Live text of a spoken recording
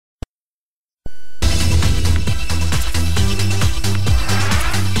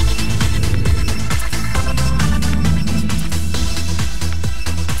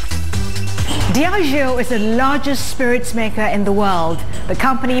Diageo is the largest spirits maker in the world, the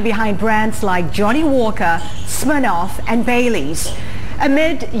company behind brands like Johnnie Walker, Smirnoff and Baileys.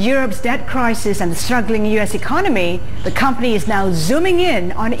 Amid Europe's debt crisis and the struggling U.S. economy, the company is now zooming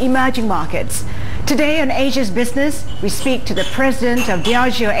in on emerging markets. Today on Asia's Business, we speak to the president of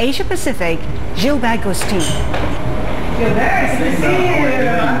Diageo Asia Pacific, Gilbert Gostin. Gilbert, good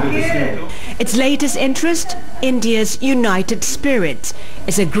to see you. Its latest interest, India's United Spirits,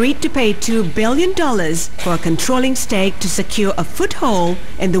 is agreed to pay $2 billion for a controlling stake to secure a foothold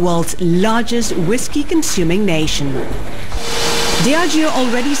in the world's largest whiskey-consuming nation. Diageo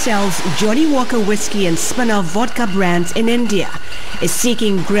already sells Johnnie Walker whiskey and Smirnoff vodka brands in India, is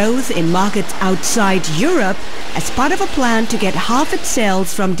seeking growth in markets outside Europe as part of a plan to get half its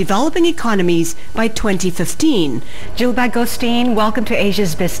sales from developing economies by 2015. Gilbert Gostin, welcome to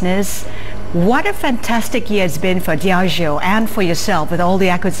Asia's Business. What a fantastic year it's been for Diageo and for yourself with all the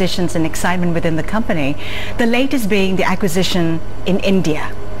acquisitions and excitement within the company. The latest being the acquisition in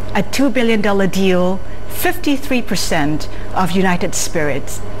India, a $2 billion deal, 53% of United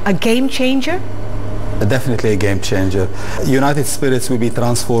Spirits. A game changer? Definitely a game changer. United Spirits will be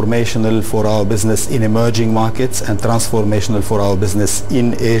transformational for our business in emerging markets and transformational for our business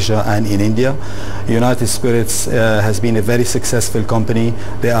in Asia and in India. United Spirits has been a very successful company.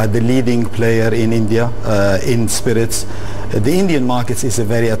 They are the leading player in India in spirits. The Indian market is a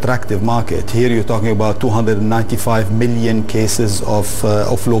very attractive market. Here you're talking about 295 million cases of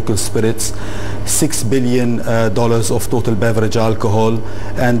local spirits, $6 billion of total beverage alcohol,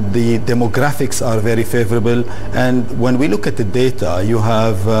 and the demographics are very favorable. And when we look at the data, you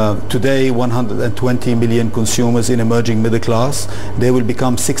have today 120 million consumers in emerging middle class. They will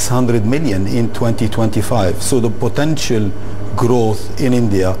become 600 million in 2025. So the potential growth in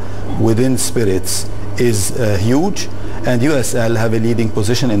India within spirits is huge. And USL have a leading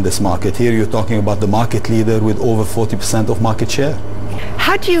position in this market. Here you're talking about the market leader with over 40% of market share.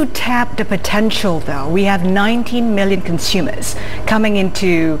 How do you tap the potential though? We have 19 million consumers coming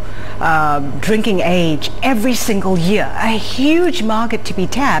into drinking age every single year. A huge market to be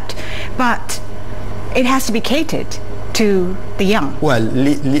tapped, but it has to be catered to the young. Well,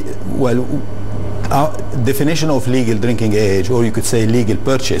 our definition of legal drinking age, or you could say legal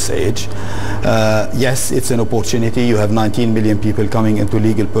purchase age, yes, it's an opportunity. You have 19 million people coming into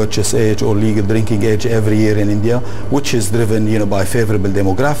legal purchase age or legal drinking age every year in India, which is driven, by favorable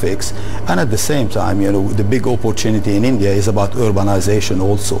demographics. And at the same time, the big opportunity in India is about urbanization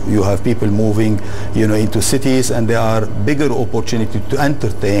also. You have people moving, into cities, and there are bigger opportunities to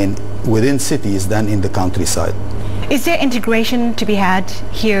entertain within cities than in the countryside. Is there integration to be had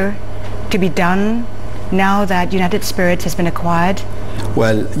here, to be done now that United Spirits has been acquired?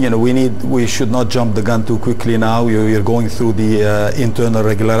 Well, we should not jump the gun too quickly now. You're going through the internal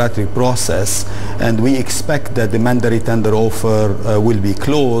regulatory process, and we expect that the mandatory tender offer will be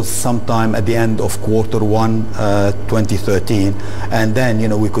closed sometime at the end of Q1 2013, and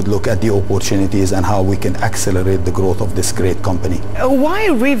then we could look at the opportunities and how we can accelerate the growth of this great company. Why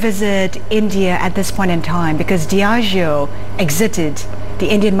revisit India at this point in time? Because Diageo exited the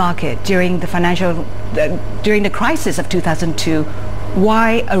Indian market during the crisis of 2002.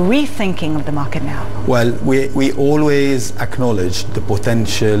 Why a rethinking of the market now? Well, we always acknowledge the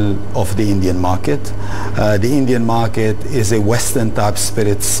potential of the Indian market. The Indian market is a Western type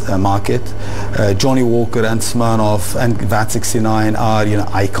spirits market. Johnnie Walker and Smirnoff and VAT 69 are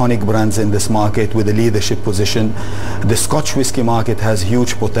iconic brands in this market with a leadership position. The Scotch whisky market has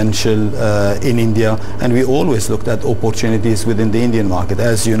huge potential in India, and we always looked at opportunities within the Indian market.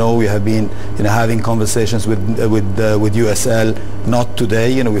 As you know, we have been having conversations with USL. Not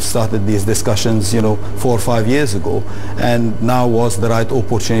today, we've started these discussions 4 or 5 years ago, and now was the right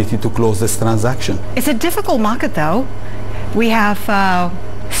opportunity to close this transaction. It's a difficult market though. We have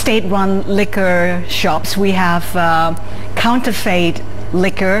state-run liquor shops, we have counterfeit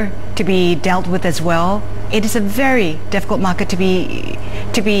liquor to be dealt with as well. It is a very difficult market to be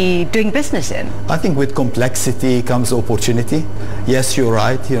doing business in. I think with complexity comes opportunity. Yes, you're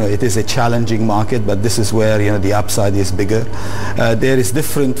right. It is a challenging market, but this is where the upside is bigger. There is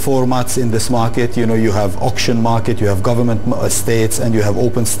different formats in this market. You have auction market, you have government states, and you have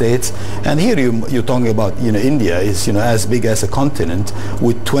open states. And here you're talking about India is as big as a continent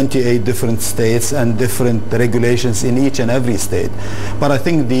with 28 different states and different regulations in each and every state. But I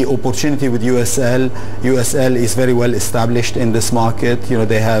think the opportunity with USL is very well established in this market.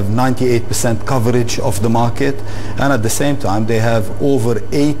 They have 98% coverage of the market, and at the same time they have over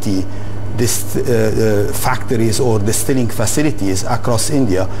 80 factories or distilling facilities across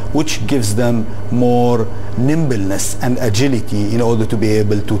India, which gives them more nimbleness and agility in order to be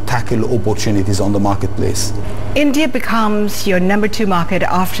able to tackle opportunities on the marketplace. India becomes your number 2 market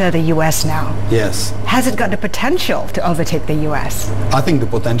after the US now. Yes. Has it got the potential to overtake the US? I think the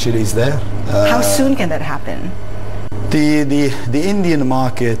potential is there. How soon can that happen? The Indian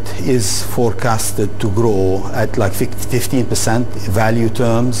market is forecasted to grow at like 15% value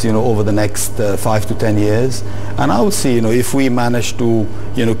terms, over the next 5 to 10 years. And I would say, if we manage to,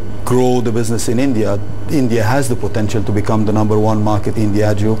 grow the business in India, India has the potential to become the number 1 market in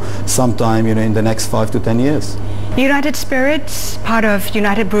Diageo sometime, in the next 5 to 10 years. United Spirits, part of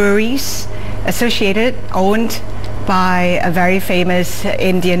United Breweries, associated, owned by a very famous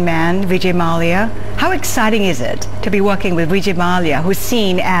Indian man, Vijay Mallya. How exciting is it to be working with Vijay Mallya, who's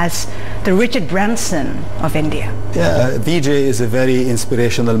seen as the Richard Branson of India? Yeah, Vijay is a very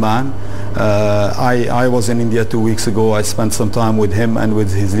inspirational man. I was in India 2 weeks ago. I spent some time with him and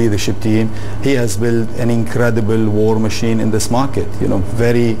with his leadership team. He has built an incredible war machine in this market.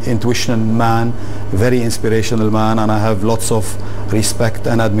 Very intuitional man, very inspirational man, and I have lots of respect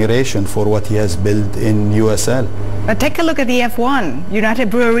and admiration for what he has built in USL. Take a look at the F1. United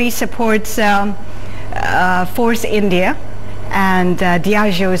Breweries supports Force India, and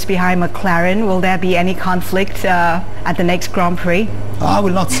Diageo is behind McLaren. Will there be any conflict at the next Grand Prix? I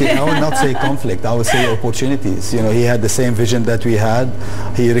will not say conflict. I would say opportunities. He had the same vision that we had.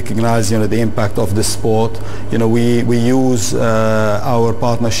 He recognized, the impact of the sport. We use our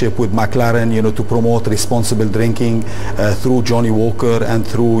partnership with McLaren, to promote responsible drinking through Johnny Walker and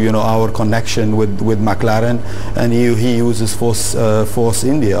through, our connection with McLaren. And he uses Force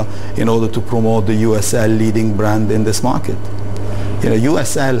India in order to promote the USL leading brand in this market.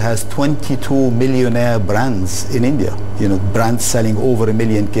 USL has 22 millionaire brands in India, brands selling over 1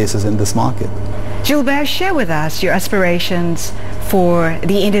 million cases in this market. Gilbert, share with us your aspirations for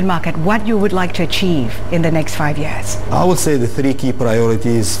the Indian market, what you would like to achieve in the next 5 years. I would say the 3 key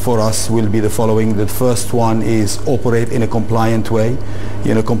priorities for us will be the following. The first one is operate in a compliant way.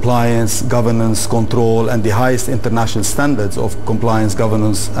 Compliance, governance, control, and the highest international standards of compliance,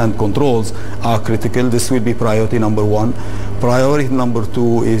 governance, and controls are critical. This will be priority number 1. Priority number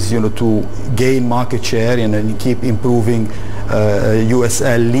 2 is, to gain market share and keep improving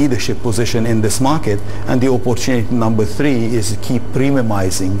USL leadership position in this market. And the opportunity number 3 is to keep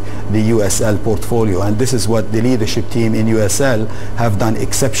premiumizing the USL portfolio. And this is what the leadership team in USL have done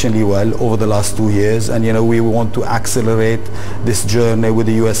exceptionally well over the last 2 years. And we want to accelerate this journey with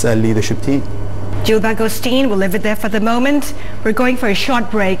the USL leadership team. Gilbert Gostin, we'll leave it there for the moment. We're going for a short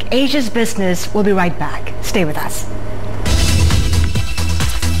break. Asia's Business. We'll be right back. Stay with us.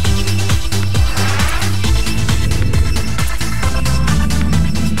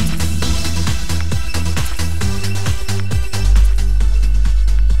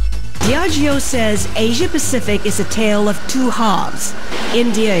 Diageo says Asia Pacific is a tale of 2 halves.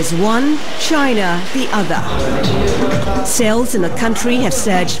 India is one, China the other. Sales in the country have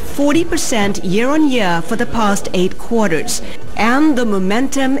surged 40% year-on-year for the past 8 quarters, and the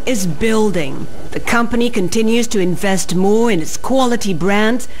momentum is building. The company continues to invest more in its quality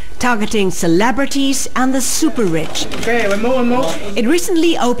brands, targeting celebrities and the super rich. Okay, one more. It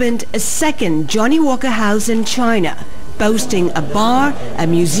recently opened a second Johnny Walker house in China, boasting a bar, a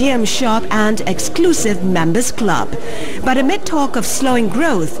museum shop, and exclusive members club. But amid talk of slowing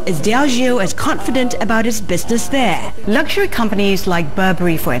growth, is Diageo as confident about its business there? Luxury companies like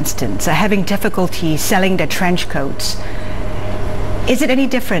Burberry, for instance, are having difficulty selling their trench coats. Is it any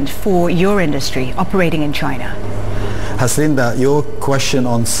different for your industry operating in China? Haslinda, your question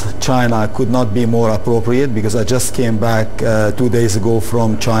on China could not be more appropriate because I just came back 2 days ago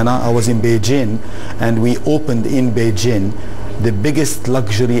from China. I was in Beijing, and we opened in Beijing the biggest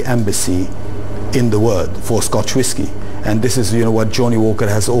luxury embassy in the world for Scotch whiskey. And this is, what Johnny Walker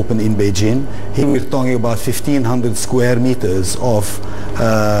has opened in Beijing. Here we're talking about 1,500 square meters of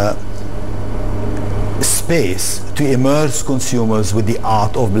space to immerse consumers with the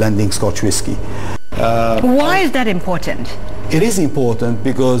art of blending Scotch whiskey. Why is that important? It is important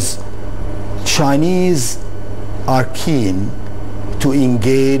because Chinese are keen to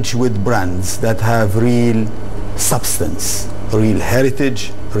engage with brands that have real substance, real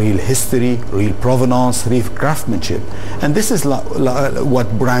heritage, real history, real provenance, real craftsmanship. And this is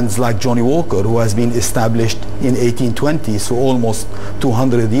what brands like Johnny Walker, who has been established in 1820, so almost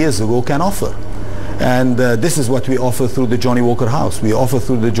 200 years ago, can offer. And this is what we offer through the Johnnie Walker House. We offer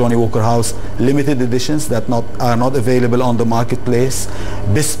through the Johnnie Walker House limited editions that are not available on the marketplace,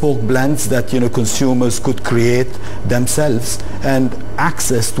 bespoke blends that consumers could create themselves, and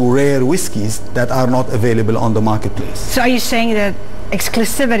access to rare whiskies that are not available on the marketplace. So are you saying that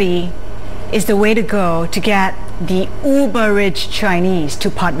exclusivity is the way to go to get the uber-rich Chinese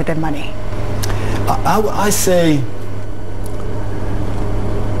to part with their money? I say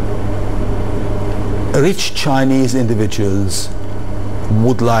rich Chinese individuals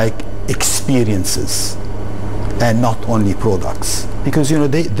would like experiences and not only products, because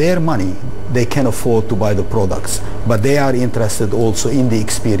their money, they can afford to buy the products, but they are interested also in the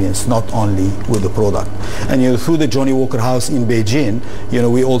experience, not only with the product. And through the Johnnie Walker House in Beijing,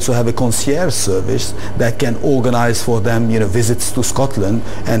 we also have a concierge service that can organize for them visits to Scotland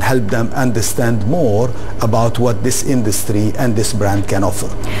and help them understand more about what this industry and this brand can offer.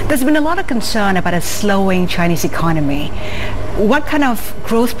 There's been a lot of concern about a slowing Chinese economy. What kind of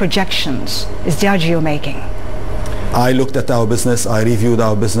growth projections is Diageo making? I looked at our business, I reviewed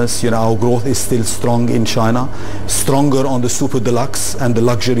our business. Our growth is still strong in China, stronger on the super deluxe and the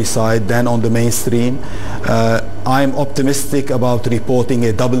luxury side than on the mainstream. I'm optimistic about reporting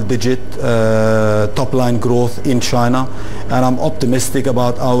a double-digit top-line growth in China, and I'm optimistic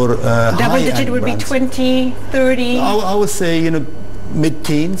about our double-digit would brands. Be 20, 30? I would say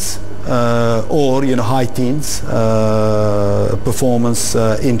mid-teens. Or high teens performance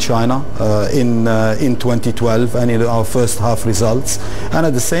in China in 2012 and in our first half results, and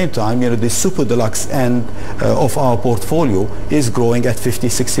at the same time the super deluxe end of our portfolio is growing at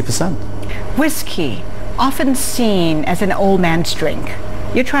 50-60%. Whiskey, often seen as an old man's drink.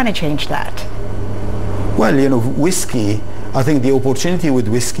 You're trying to change that. Well, whiskey, I think the opportunity with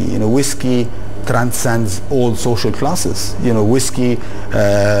whiskey, whiskey transcends all social classes. Whiskey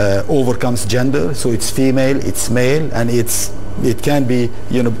overcomes gender, so it's female, it's male, and it can be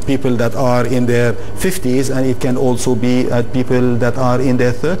people that are in their 50s, and it can also be people that are in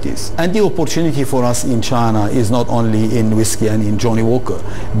their 30s. And the opportunity for us in China is not only in whiskey and in Johnnie Walker.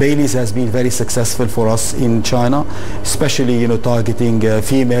 Baileys has been very successful for us in China, especially targeting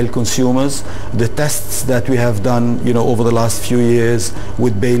female consumers. The tests that we have done over the last few years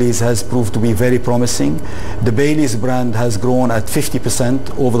with Baileys has proved to be very promising. The Baileys brand has grown at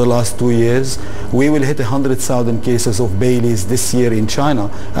 50% over the last 2 years. We will hit 100,000 cases of Baileys this year in China,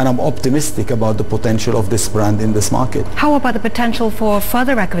 and I'm optimistic about the potential of this brand in this market. How about the potential for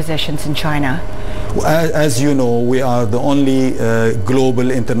further acquisitions in China? As you know, we are the only global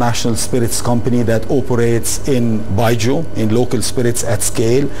international spirits company that operates in Baijiu, in local spirits at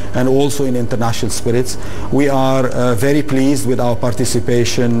scale, and also in international spirits. We are very pleased with our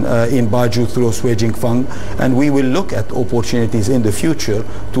participation in Baijiu through Shui Jing Feng, and we will look at opportunities in the future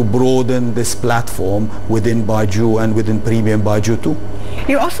to broaden this platform within Baijiu and within premium Baijiu too.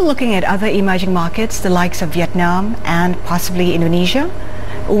 You're also looking at other emerging markets, the likes of Vietnam and possibly Indonesia.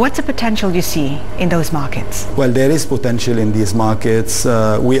 What's the potential you see in those markets? Well, there is potential in these markets.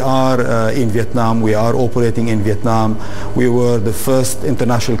 We are in Vietnam. We are operating in Vietnam. We were the first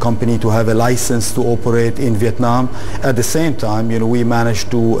international company to have a license to operate in Vietnam. At the same time, we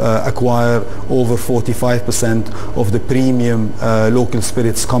managed to acquire over 45% of the premium local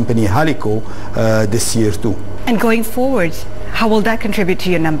spirits company Halico this year too. And going forward, how will that contribute to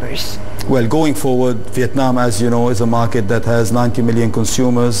your numbers? Well, going forward, Vietnam, as you know, is a market that has 90 million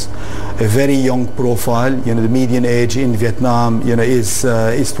consumers, a very young profile. The median age in Vietnam, is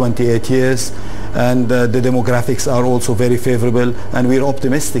 28 years, and the demographics are also very favorable. And we're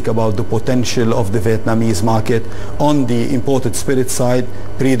optimistic about the potential of the Vietnamese market on the imported spirit side,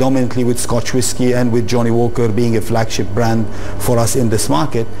 predominantly with Scotch whisky and with Johnnie Walker being a flagship brand for us in this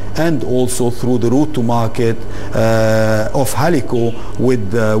market, and also through the route to market of Halico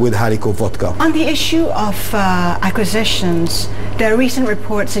with Halico vodka. On the issue of acquisitions, there are recent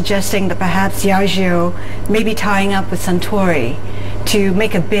reports suggesting that perhaps Diageo may be tying up with Suntory to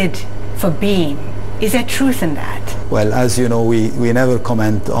make a bid for Beam. Is there truth in that? Well, as you know, we never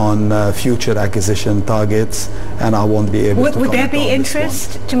comment on future acquisition targets, and I won't be able to comment on this one. Would there be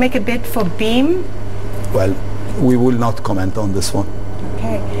interest to make a bid for Beam? Well, we will not comment on this one.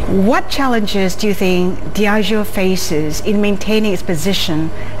 Okay. What challenges do you think Diageo faces in maintaining its position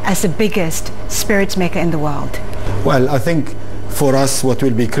as the biggest spirits maker in the world? Well, I think for us what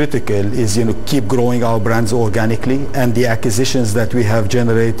will be critical is keep growing our brands organically, and the acquisitions that we have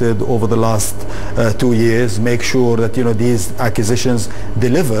generated over the last 2 years, make sure that these acquisitions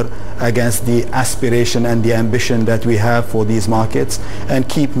deliver against the aspiration and the ambition that we have for these markets, and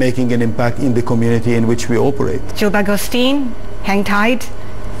keep making an impact in the community in which we operate. Gilbert Gostin, hang tight.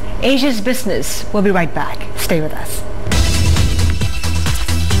 Asia's Business. We'll be right back. Stay with us.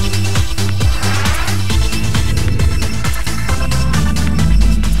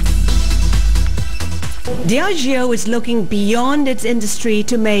 Diageo is looking beyond its industry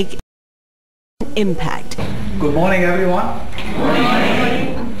to make impact. Good morning, everyone. Good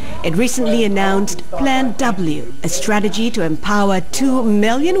morning. It recently announced Plan W, a strategy to empower 2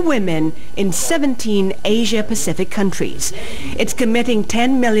 million women in 17 Asia-Pacific countries. It's committing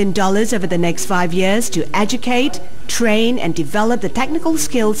 $10 million over the next 5 years to educate, train and develop the technical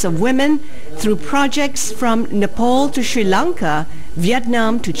skills of women through projects from Nepal to Sri Lanka,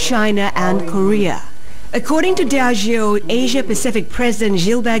 Vietnam to China and Korea. According to Diageo Asia-Pacific President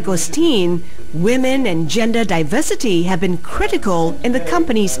Gilbert Gostin, women and gender diversity have been critical in the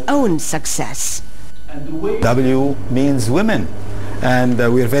company's own success. W means women, and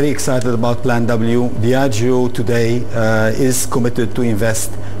we are very excited about Plan W. Diageo today is committed to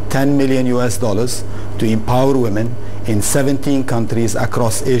invest $10 million to empower women in 17 countries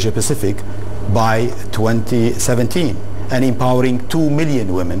across Asia-Pacific by 2017. And empowering 2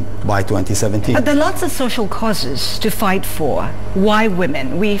 million women by 2017. But there are lots of social causes to fight for. Why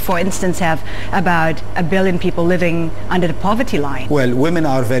women? We, for instance, have about 1 billion people living under the poverty line. Well, women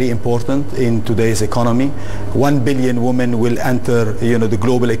are very important in today's economy. 1 billion women will enter, the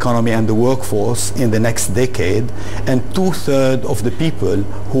global economy and the workforce in the next decade, and 2/3 of the people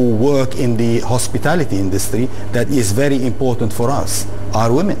who work in the hospitality industry, that is very important for us,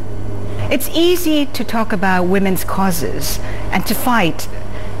 are women. It's easy to talk about women's causes and to fight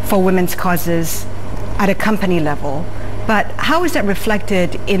for women's causes at a company level, but how is that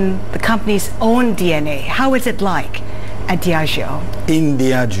reflected in the company's own DNA? How is it like at Diageo? In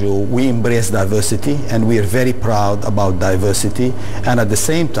Diageo, we embrace diversity, and we are very proud about diversity, and at the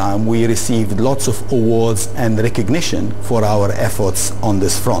same time we received lots of awards and recognition for our efforts on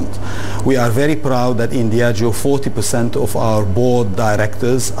this front. We are very proud that in Diageo 40% of our board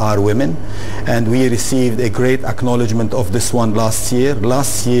directors are women, and we received a great acknowledgement of this one last year.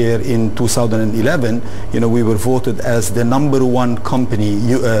 Last year in 2011, we were voted as the #1 company,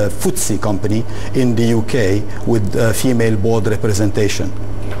 FTSE company in the UK with female board representation.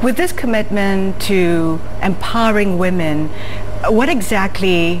 With this commitment to empowering women, what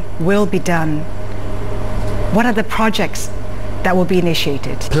exactly will be done? What are the projects that will be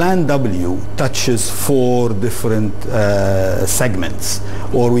initiated? Plan W touches 4 different segments,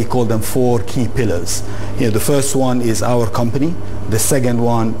 or we call them 4 key pillars. The first one is our company, the second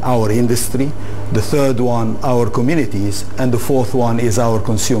one our industry, the third one our communities, and the fourth one is our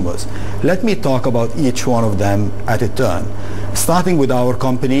consumers. Let me talk about each one of them at a turn. Starting with our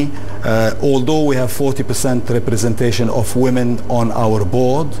company, although we have 40% representation of women on our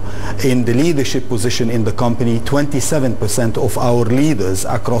board, in the leadership position in the company, 27% of our leaders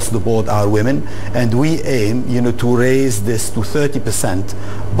across the board are women, and we aim to raise this to 30%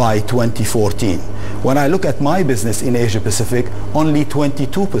 by 2014. When I look at my business in Asia Pacific, only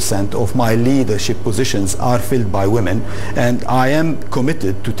 22% of my leadership positions are filled by women, and I am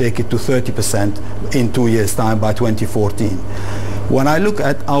committed to take it to 30% in 2 years' time by 2014. When I look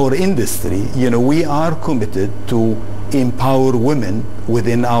at our industry, we are committed to empower women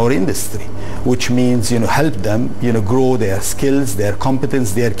within our industry, which means help them grow their skills, their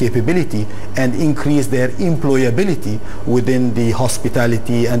competence, their capability, and increase their employability within the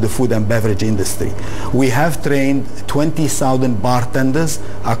hospitality and the food and beverage industry. We have trained 20,000 bartenders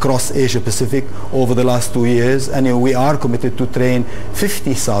across Asia Pacific over the last 2 years, and we are committed to train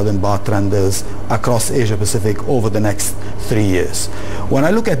 50,000 bartenders across Asia Pacific over the next 3 years. When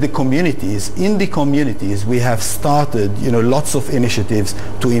I look at the communities, in the communities we have started lots of initiatives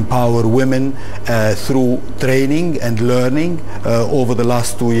to empower women through training and learning over the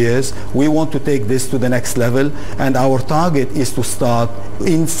last 2 years. We want to take this to the next level, and our target is to start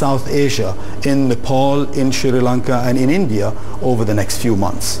in South Asia, in Nepal, in Sri Lanka, and in India over the next few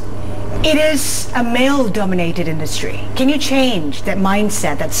months. It is a male-dominated industry. Can you change that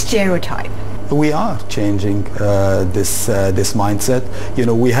mindset, that stereotype? We are changing this mindset.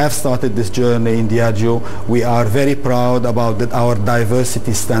 We have started this journey in Diageo. We are very proud about our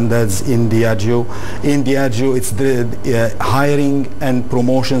diversity standards in Diageo. In Diageo, it's hiring and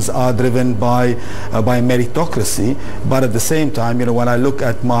promotions are driven by meritocracy. But at the same time, when I look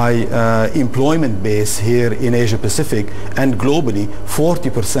at my employment base here in Asia Pacific and globally,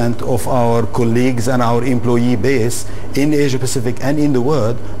 40% of our colleagues and our employee base in Asia Pacific and in the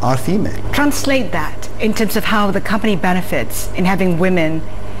world are female. Translate that in terms of how the company benefits in having women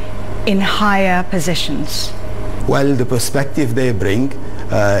in higher positions. Well, the perspective they bring,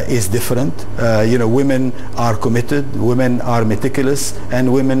 is different. Women are committed, women are meticulous,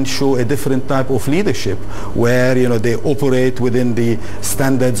 and women show a different type of leadership where they operate within the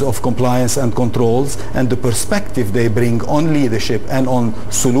standards of compliance and controls, and the perspective they bring on leadership and on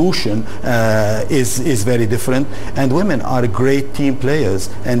solution is very different. And women are great team players,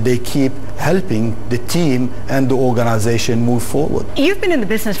 and they keep helping the team and the organization move forward. You've been in the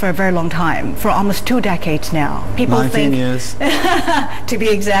business for a very long time, for almost 2 decades now. People 19 years. To be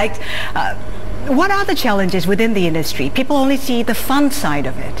exact. What are the challenges within the industry? People only see the fun side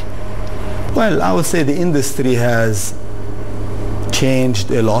of it. Well, I would say the industry has changed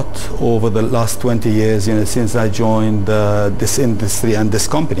a lot over the last 20 years, since I joined this industry and this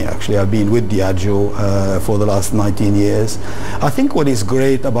company. Actually, I've been with Diageo for the last 19 years. I think what is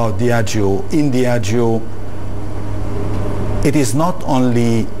great about Diageo, it is not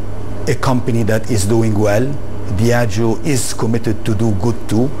only a company that is doing well. Diageo is committed to do good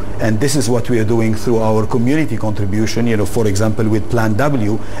too, and this is what we are doing through our community contribution, for example with Plan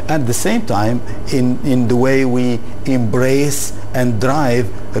W, at the same time in the way we embrace and drive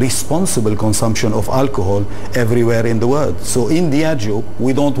responsible consumption of alcohol everywhere in the world. So in Diageo,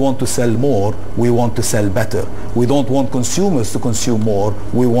 we don't want to sell more, we want to sell better. We don't want consumers to consume more,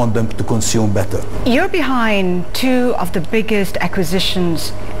 we want them to consume better. You're behind 2 of the biggest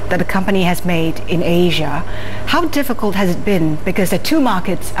acquisitions that the company has made in Asia. How difficult has it been? Because the 2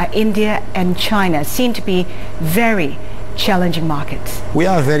 markets are India and China, seem to be very challenging markets. We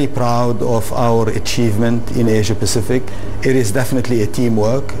are very proud of our achievement in Asia Pacific. It is definitely a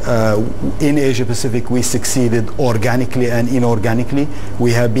teamwork. In Asia Pacific, we succeeded organically and inorganically.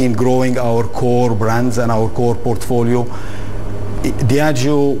 We have been growing our core brands and our core portfolio.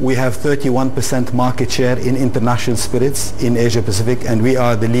 Diageo, we have 31% market share in international spirits in Asia Pacific, and we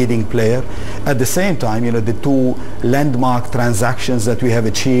are the leading player. At the same time, the 2 landmark transactions that we have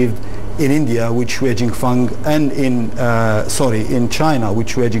achieved in India with Shui Jingfeng and in China with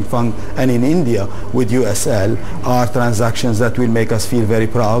Shui Jingfeng and in India with USL are transactions that will make us feel very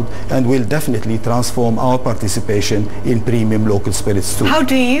proud and will definitely transform our participation in premium local spirits too. How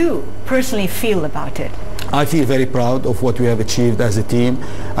do you personally feel about it? I feel very proud of what we have achieved as a team,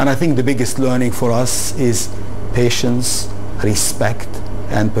 and I think the biggest learning for us is patience, respect,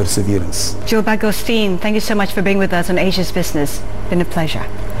 and perseverance. Gilbert Ghostine, thank you so much for being with us on Asia's Business. It's been a pleasure.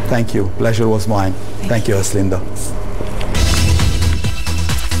 Thank you. Pleasure was mine. Thank you, Aslinda.